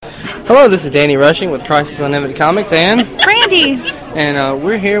Hello, this is Danny Rushing with Crisis on Infinite Comics and Brandy. And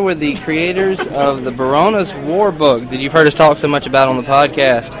we're here with the creators of the Barona's War book that you've heard us talk so much about on the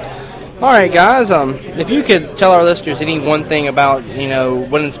podcast. All right, guys, if you could tell our listeners any one thing about,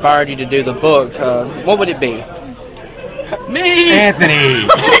 what inspired you to do the book, what would it be? Me! Anthony!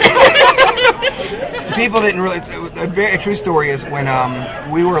 People didn't really... A very true story is when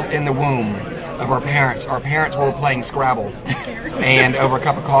we were in the womb of our parents were playing Scrabble and over a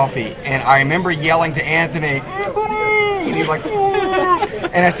cup of coffee, and I remember yelling to Anthony, and he's like,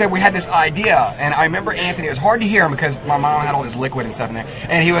 and I said we had this idea, and I remember Anthony, it was hard to hear him because my mom had all this liquid and stuff in there,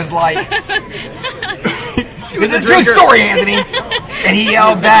 and he was like, this is a true story, Anthony, and he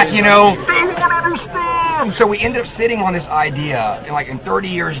yelled back, they don't understand. So we ended up sitting on this idea, and in 30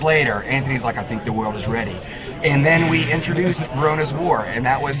 years later, Anthony's like, I think the world is ready. And then we introduced Barona's War, and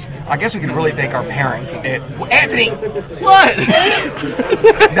that was, I guess we could really thank our parents. Anthony! What?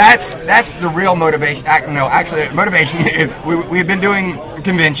 That's the real motivation. No, actually, the motivation is we've been doing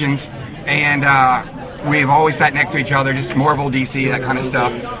conventions, and we've always sat next to each other, just Marvel, DC, that kind of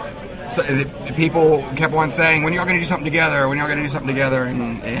stuff. So people kept on saying, when are y'all going to do something together? When are y'all going to do something together?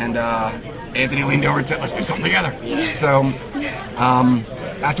 And Anthony leaned over and said, let's do something together. So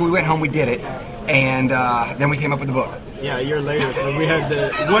after we went home, we did it. And then we came up with the book. Yeah, a year later, we had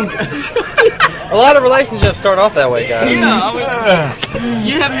the one. A lot of relationships start off that way, guys. Yeah,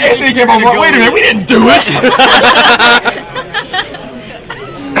 you have. Anthony came on. Wait a minute, we didn't do it.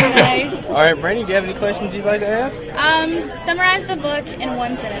 Nice. All right, Brandy, do you have any questions you'd like to ask? Summarize the book in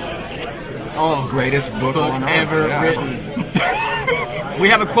one sentence. Oh, greatest book on ever written. We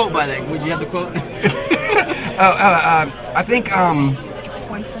have a quote by that. Would you have the quote? I think.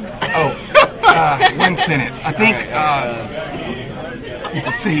 One sentence. One sentence. I think,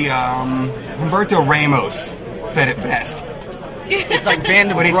 let's see, Humberto Ramos said it best. It's like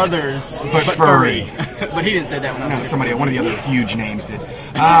Band of Brothers, but furry. But he didn't say that one. No, one of the other huge names did.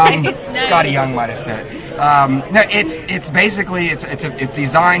 Scotty Young might have said it. No, it's basically, it's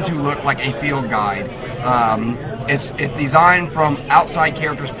designed to look like a field guide. It's designed from outside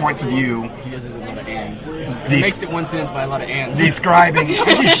characters' points of view. It makes it one sentence by a lot of ands. Describing it.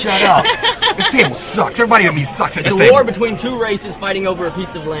 Just shut up. This table sucks. Everybody at me sucks at this table. It's a war between two races fighting over a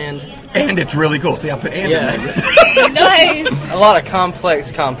piece of land. And it's really cool. See, I put and in there. Nice. A lot of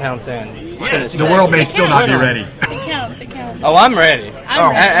complex compounds in. Yes, the world may still not be ready. It counts. Oh, I'm ready.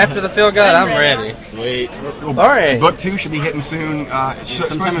 After the field guide, I'm ready. Sweet. All right. Book 2 should be hitting soon. It's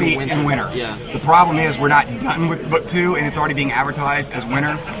supposed to be in winter. Yeah. The problem is we're not done with Book 2, and it's already being advertised as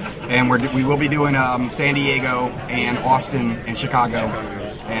winter. And we will be doing San Diego and Austin and Chicago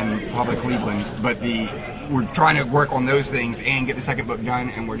and probably Cleveland. But we're trying to work on those things and get the second book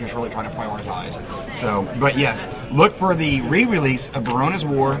done, and we're just really trying to prioritize. So, but yes, look for the re-release of Barona's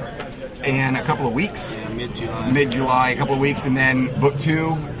War in a couple of weeks. Yeah, Mid-July, a couple of weeks, and then book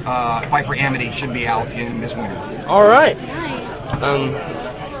 2, Fight for Amity, should be out in this winter. All right. Nice.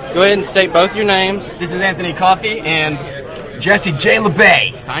 Go ahead and state both your names. This is Anthony Coffey and Jesse J.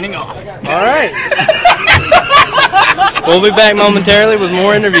 LeBay signing off. All right. We'll be back momentarily with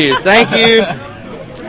more interviews. Thank you.